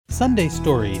Sunday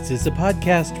Stories is a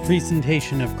podcast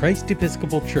presentation of Christ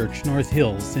Episcopal Church, North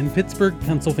Hills in Pittsburgh,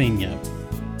 Pennsylvania.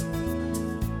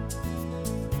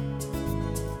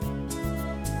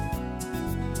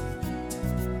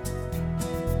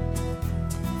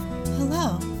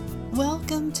 Hello,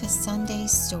 welcome to Sunday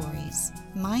Stories.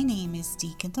 My name is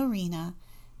Deacon Lorena,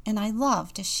 and I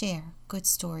love to share good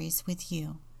stories with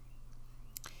you.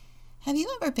 Have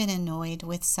you ever been annoyed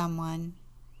with someone?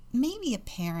 Maybe a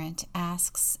parent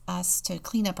asks us to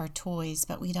clean up our toys,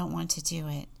 but we don't want to do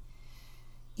it.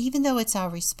 Even though it's our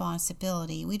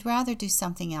responsibility, we'd rather do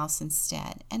something else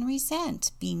instead and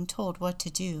resent being told what to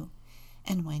do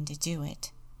and when to do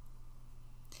it.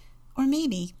 Or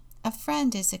maybe a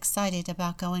friend is excited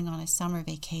about going on a summer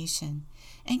vacation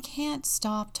and can't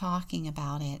stop talking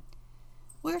about it.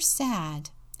 We're sad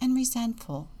and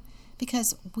resentful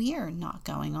because we're not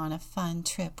going on a fun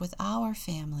trip with our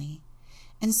family.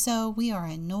 And so we are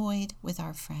annoyed with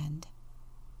our friend.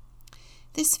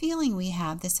 This feeling we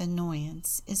have, this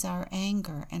annoyance, is our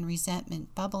anger and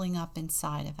resentment bubbling up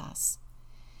inside of us.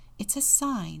 It's a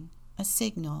sign, a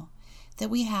signal, that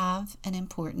we have an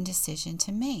important decision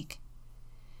to make.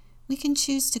 We can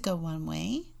choose to go one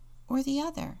way or the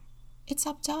other. It's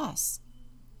up to us.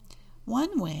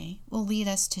 One way will lead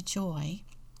us to joy,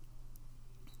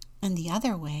 and the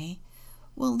other way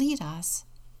will lead us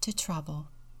to trouble.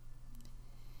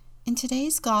 In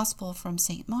today's Gospel from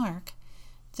St. Mark,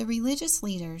 the religious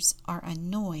leaders are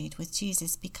annoyed with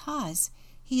Jesus because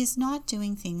he is not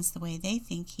doing things the way they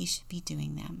think he should be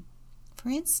doing them. For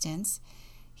instance,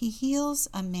 he heals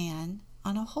a man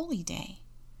on a holy day.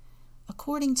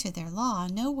 According to their law,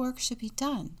 no work should be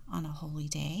done on a holy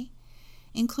day,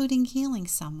 including healing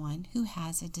someone who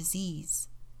has a disease.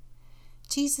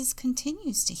 Jesus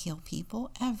continues to heal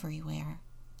people everywhere,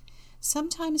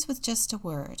 sometimes with just a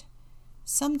word,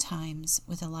 sometimes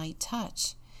with a light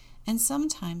touch, and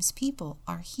sometimes people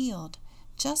are healed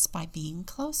just by being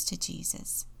close to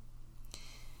Jesus.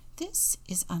 This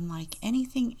is unlike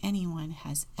anything anyone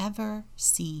has ever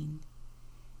seen.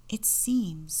 It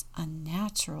seems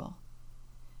unnatural.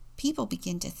 People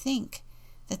begin to think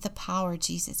that the power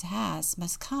Jesus has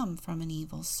must come from an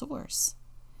evil source.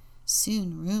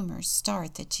 Soon rumors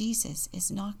start that Jesus is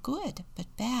not good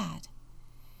but bad.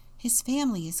 His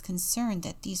family is concerned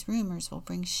that these rumors will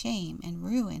bring shame and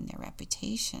ruin their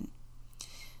reputation.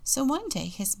 So one day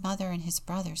his mother and his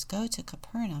brothers go to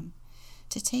Capernaum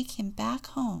to take him back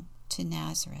home to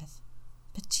Nazareth.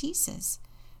 But Jesus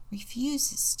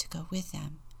refuses to go with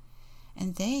them,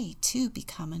 and they too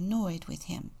become annoyed with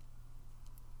him.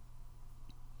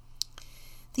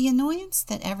 The annoyance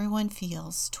that everyone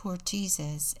feels toward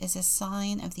Jesus is a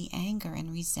sign of the anger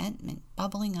and resentment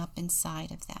bubbling up inside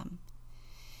of them.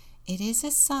 It is a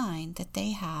sign that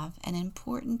they have an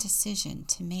important decision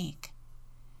to make.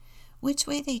 Which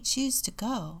way they choose to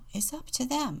go is up to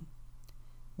them.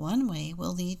 One way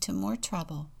will lead to more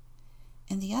trouble,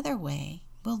 and the other way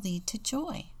will lead to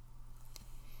joy.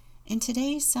 In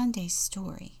today's Sunday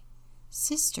story,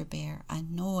 Sister Bear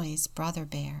annoys Brother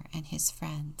Bear and his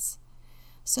friends,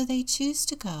 so they choose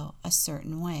to go a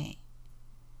certain way.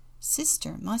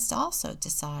 Sister must also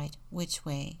decide which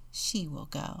way she will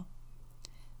go.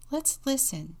 Let's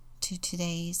listen to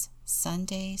today's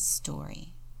Sunday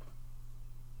story.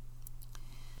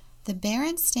 The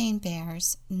Berenstain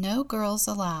Bears, No Girls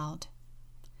Allowed,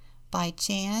 by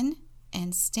Jan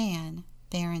and Stan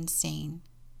Berenstain.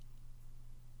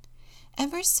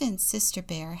 Ever since Sister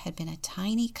Bear had been a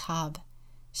tiny cub,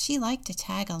 she liked to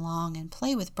tag along and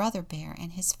play with Brother Bear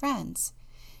and his friends.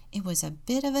 It was a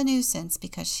bit of a nuisance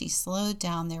because she slowed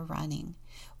down their running.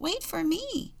 "Wait for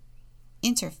me!"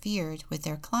 interfered with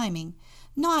their climbing,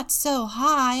 "Not so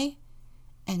high!"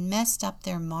 and messed up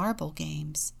their marble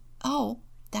games. Oh,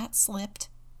 that slipped.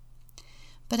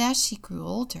 But as she grew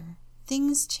older,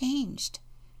 things changed.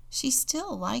 She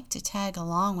still liked to tag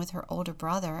along with her older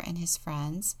brother and his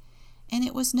friends, and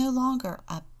it was no longer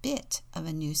a bit of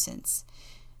a nuisance.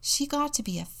 She got to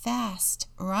be a fast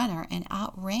runner and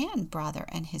outran Brother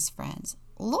and his friends.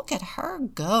 "Look at her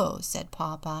go," said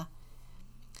Papa.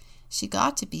 She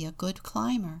got to be a good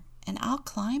climber and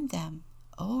outclimbed them.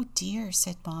 "Oh dear,"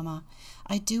 said Mama,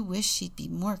 "I do wish she'd be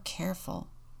more careful."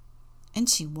 And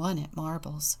she won at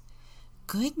marbles.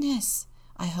 "Goodness,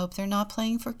 I hope they're not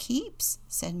playing for keeps,"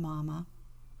 said Mama.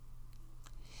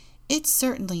 "It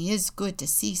certainly is good to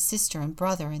see Sister and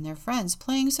Brother and their friends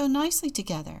playing so nicely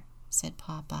together," said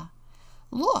Papa.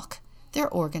 "Look, they're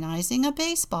organizing a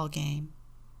baseball game."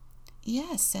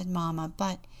 "Yes," said Mama,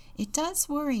 "but it does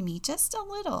worry me just a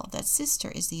little that Sister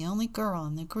is the only girl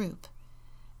in the group."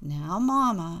 "Now,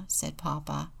 Mama," said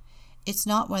Papa, "it's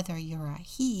not whether you're a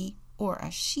he or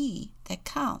a she that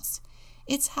counts.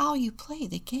 It's how you play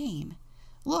the game.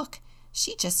 Look,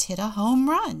 she just hit a home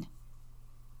run."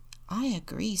 "I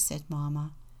agree," said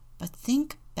Mama, "but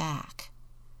think back.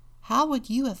 How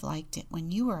would you have liked it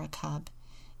when you were a cub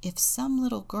if some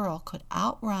little girl could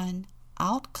outrun,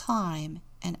 outclimb,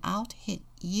 and out-hit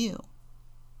you?"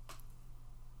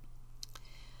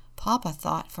 Papa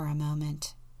thought for a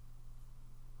moment.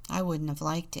 "I wouldn't have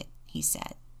liked it," he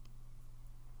said.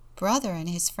 Brother and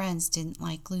his friends didn't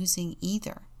like losing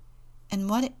either, and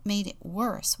what made it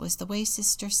worse was the way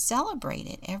Sister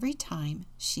celebrated every time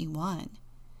she won.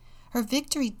 Her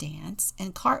victory dance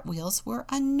and cartwheels were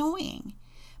annoying,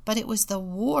 but it was the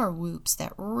war whoops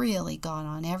that really got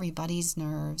on everybody's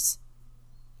nerves.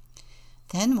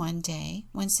 Then one day,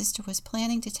 when Sister was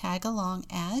planning to tag along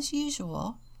as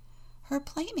usual, her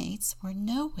playmates were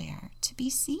nowhere to be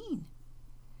seen.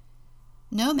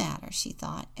 No matter, she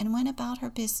thought, and went about her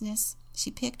business.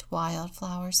 She picked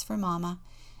wildflowers for Mama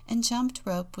and jumped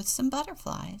rope with some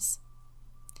butterflies.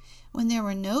 When there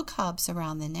were no cubs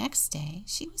around the next day,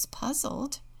 she was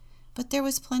puzzled, but there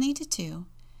was plenty to do.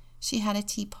 She had a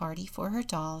tea party for her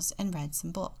dolls and read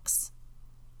some books.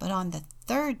 But on the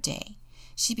third day,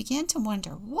 she began to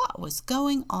wonder what was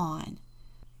going on.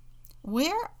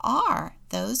 "Where are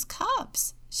those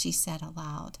cubs?" she said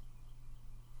aloud.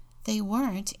 They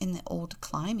weren't in the old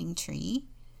climbing tree.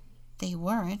 They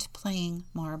weren't playing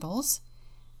marbles.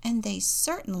 And they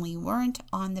certainly weren't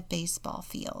on the baseball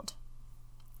field.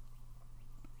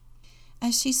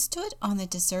 As she stood on the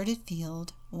deserted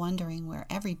field, wondering where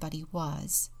everybody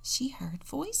was, she heard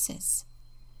voices.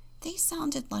 They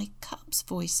sounded like cubs'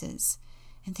 voices,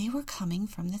 and they were coming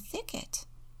from the thicket.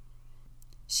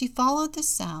 She followed the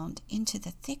sound into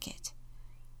the thicket.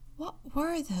 What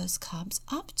were those cubs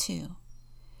up to?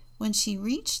 When she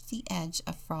reached the edge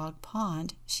of Frog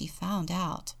Pond, she found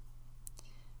out.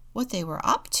 What they were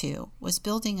up to was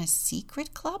building a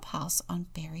secret clubhouse on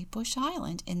Berry Bush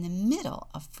Island in the middle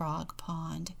of Frog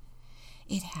Pond.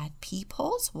 It had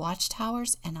peepholes,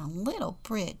 watchtowers, and a little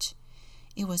bridge.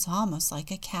 It was almost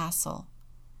like a castle.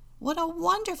 What a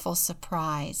wonderful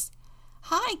surprise!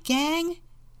 "Hi, gang!"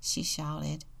 she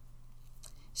shouted.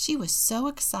 She was so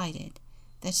excited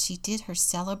that she did her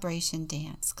celebration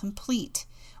dance, complete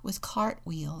with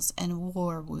cartwheels and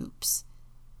war whoops.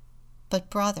 But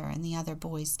Brother and the other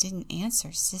boys didn't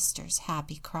answer Sister's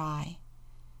happy cry.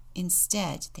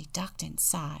 Instead, they ducked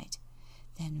inside,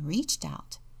 then reached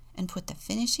out and put the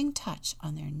finishing touch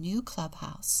on their new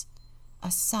clubhouse, a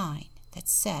sign that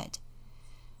said,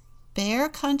 "Bear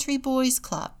Country Boys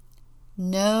Club,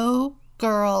 no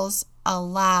girls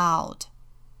allowed."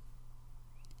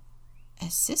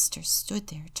 As Sister stood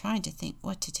there trying to think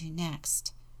what to do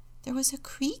next, there was a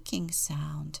creaking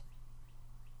sound.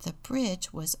 The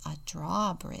bridge was a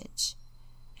drawbridge,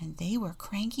 and they were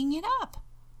cranking it up.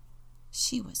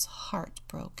 She was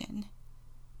heartbroken.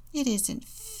 "It isn't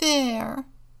fair,"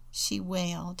 she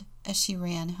wailed as she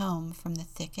ran home from the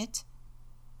thicket.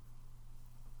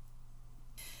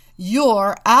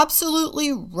 "You're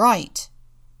absolutely right,"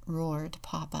 roared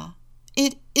Papa.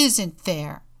 "It isn't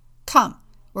fair. Come,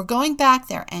 we're going back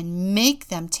there and make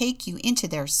them take you into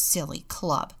their silly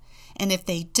club. And if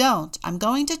they don't, I'm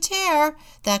going to tear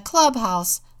that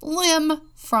clubhouse limb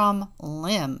from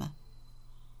limb."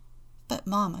 But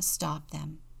Mama stopped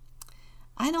them.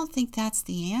 "I don't think that's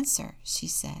the answer," she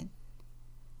said.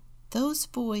 "Those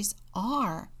boys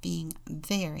are being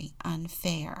very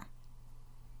unfair.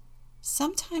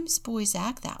 Sometimes boys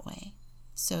act that way.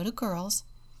 So do girls.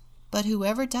 But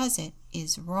whoever does it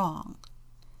is wrong.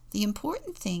 The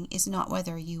important thing is not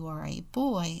whether you are a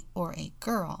boy or a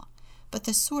girl, but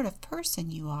the sort of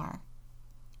person you are.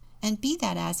 And be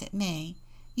that as it may,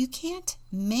 you can't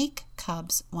make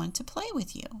cubs want to play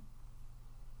with you."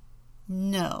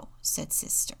 "No," said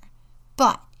Sister,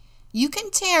 "but you can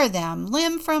tear them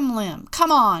limb from limb.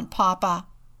 Come on, Papa."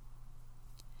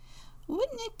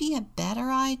 "Wouldn't it be a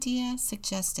better idea,"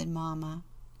 suggested Mama,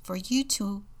 "for you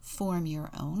to form your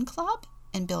own club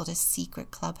and build a secret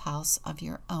clubhouse of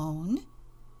your own?"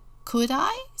 "Could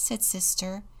I?" said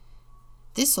Sister.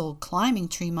 "This old climbing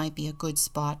tree might be a good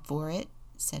spot for it,"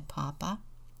 said Papa.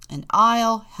 "And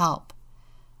I'll help."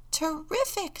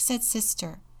 "Terrific," said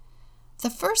Sister. "The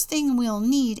first thing we'll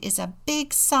need is a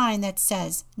big sign that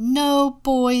says, 'No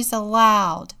boys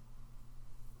allowed.'"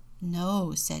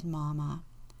 "No," said Mama.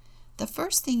 "The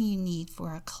first thing you need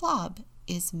for a club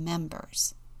is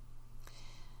members."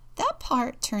 That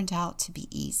part turned out to be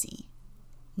easy.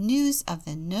 News of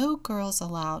the No Girls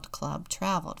Allowed Club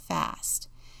traveled fast,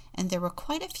 and there were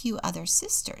quite a few other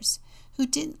sisters who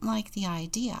didn't like the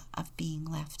idea of being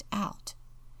left out.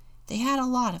 They had a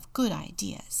lot of good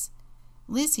ideas,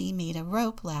 Lizzie made a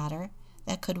rope ladder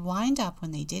that could wind up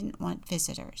when they didn't want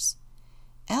visitors.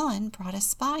 Ellen brought a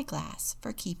spyglass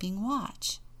for keeping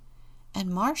watch.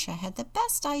 And Marcia had the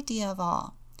best idea of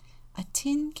all, a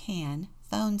tin can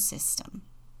phone system.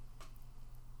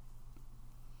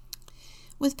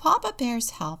 With Papa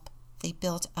Bear's help, they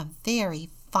built a very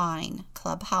fine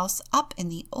clubhouse up in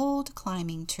the old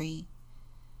climbing tree.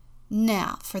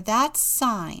 "Now for that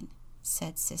sign,"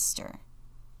 said Sister.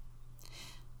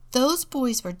 "Those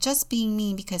boys were just being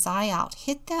mean because I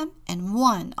out-hit them and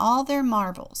won all their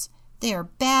marbles. They are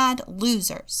bad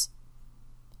losers."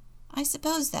 "I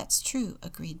suppose that's true,"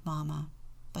 agreed Mama.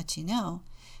 "But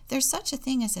there's such a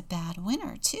thing as a bad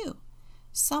winner, too.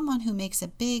 Someone who makes a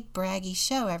big, braggy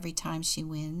show every time she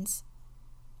wins."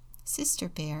 Sister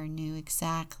Bear knew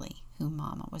exactly who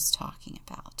Mama was talking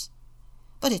about.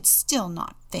 "But it's still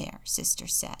not fair," Sister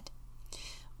said.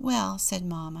 "Well," said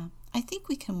Mama, "I think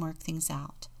we can work things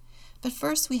out. But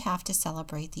first we have to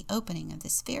celebrate the opening of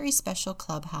this very special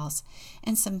clubhouse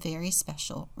and some very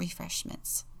special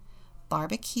refreshments.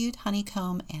 Barbecued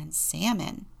honeycomb and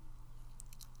salmon.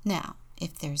 Now,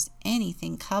 if there's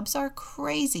anything cubs are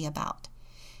crazy about,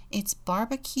 it's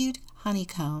barbecued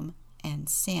honeycomb and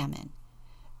salmon.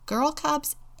 Girl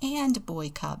cubs and boy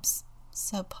cubs.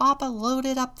 So Papa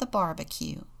loaded up the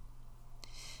barbecue."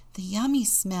 The yummy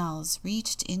smells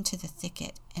reached into the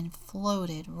thicket and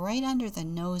floated right under the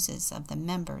noses of the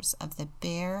members of the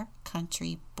Bear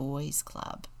Country Boys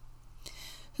Club,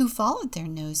 who followed their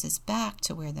noses back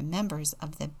to where the members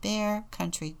of the Bear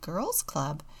Country Girls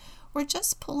Club were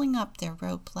just pulling up their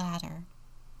rope ladder.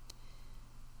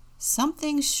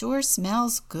 "Something sure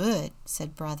smells good,"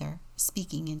 said Brother,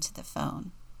 speaking into the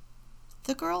phone.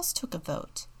 The girls took a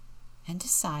vote and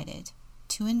decided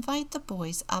to invite the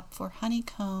boys up for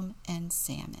honeycomb and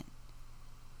salmon.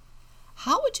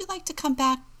 "How would you like to come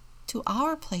back to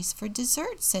our place for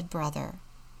dessert?" said Brother.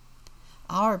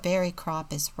 "Our berry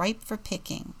crop is ripe for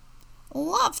picking."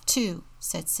 "Love to,"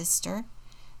 said Sister.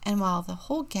 And while the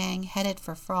whole gang headed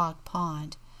for Frog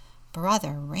Pond,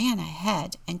 Brother ran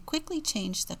ahead and quickly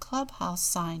changed the clubhouse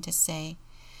sign to say,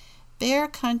 "Bear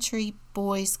Country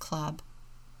Boys Club.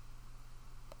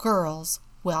 Girls,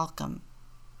 welcome."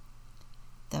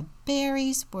 The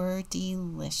berries were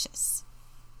delicious.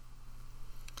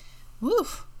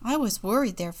 Woof! I was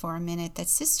worried there for a minute that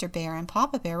Sister Bear and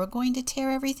Papa Bear were going to tear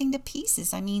everything to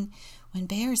pieces. When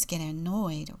bears get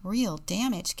annoyed, real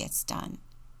damage gets done.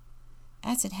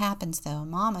 As it happens, though,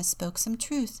 Mama spoke some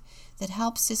truth that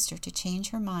helped Sister to change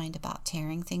her mind about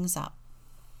tearing things up.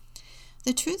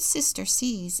 The truth Sister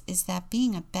sees is that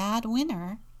being a bad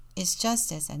winner is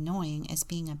just as annoying as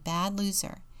being a bad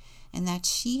loser, and that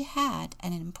she had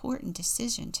an important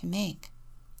decision to make.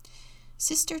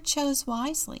 Sister chose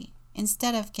wisely.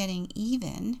 Instead of getting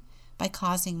even by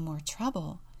causing more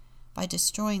trouble, by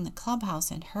destroying the clubhouse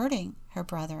and hurting her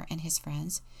brother and his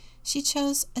friends, she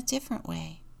chose a different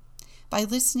way. By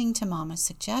listening to Mama's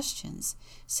suggestions,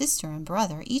 Sister and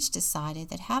Brother each decided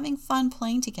that having fun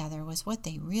playing together was what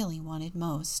they really wanted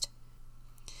most.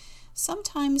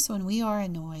 Sometimes when we are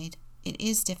annoyed, it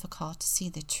is difficult to see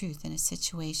the truth in a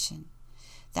situation.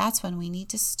 That's when we need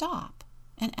to stop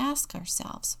and ask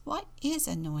ourselves, what is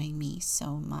annoying me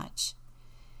so much?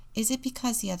 Is it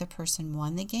because the other person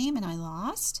won the game and I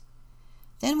lost?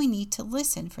 Then we need to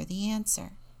listen for the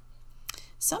answer.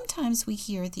 Sometimes we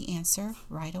hear the answer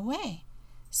right away.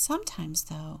 Sometimes,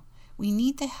 though, we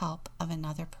need the help of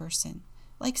another person,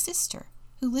 like Sister,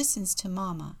 who listens to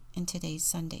Mama in today's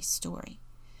Sunday story.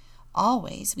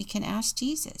 Always we can ask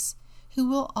Jesus, who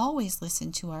will always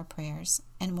listen to our prayers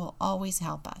and will always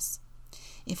help us.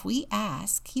 If we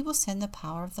ask, He will send the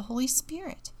power of the Holy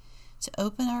Spirit to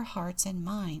open our hearts and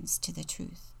minds to the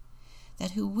truth,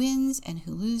 that who wins and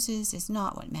who loses is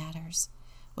not what matters.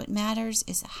 What matters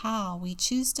is how we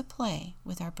choose to play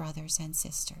with our brothers and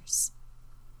sisters.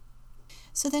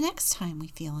 So the next time we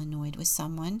feel annoyed with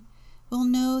someone, we'll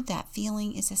know that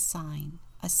feeling is a sign,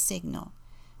 a signal,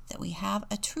 that we have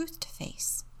a truth to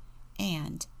face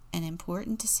and an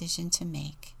important decision to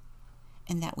make,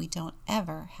 and that we don't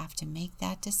ever have to make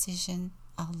that decision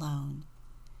alone.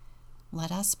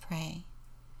 Let us pray.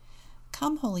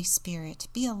 Come, Holy Spirit,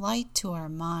 be a light to our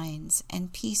minds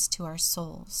and peace to our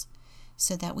souls,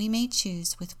 so that we may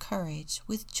choose with courage,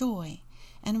 with joy,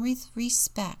 and with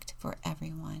respect for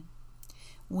everyone.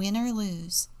 Win or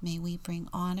lose, may we bring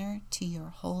honor to your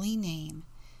holy name,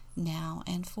 now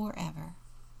and forever.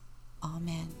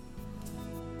 Amen.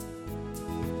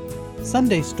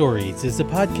 Sunday Stories is a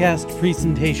podcast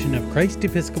presentation of Christ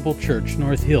Episcopal Church,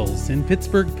 North Hills in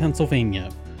Pittsburgh,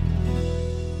 Pennsylvania.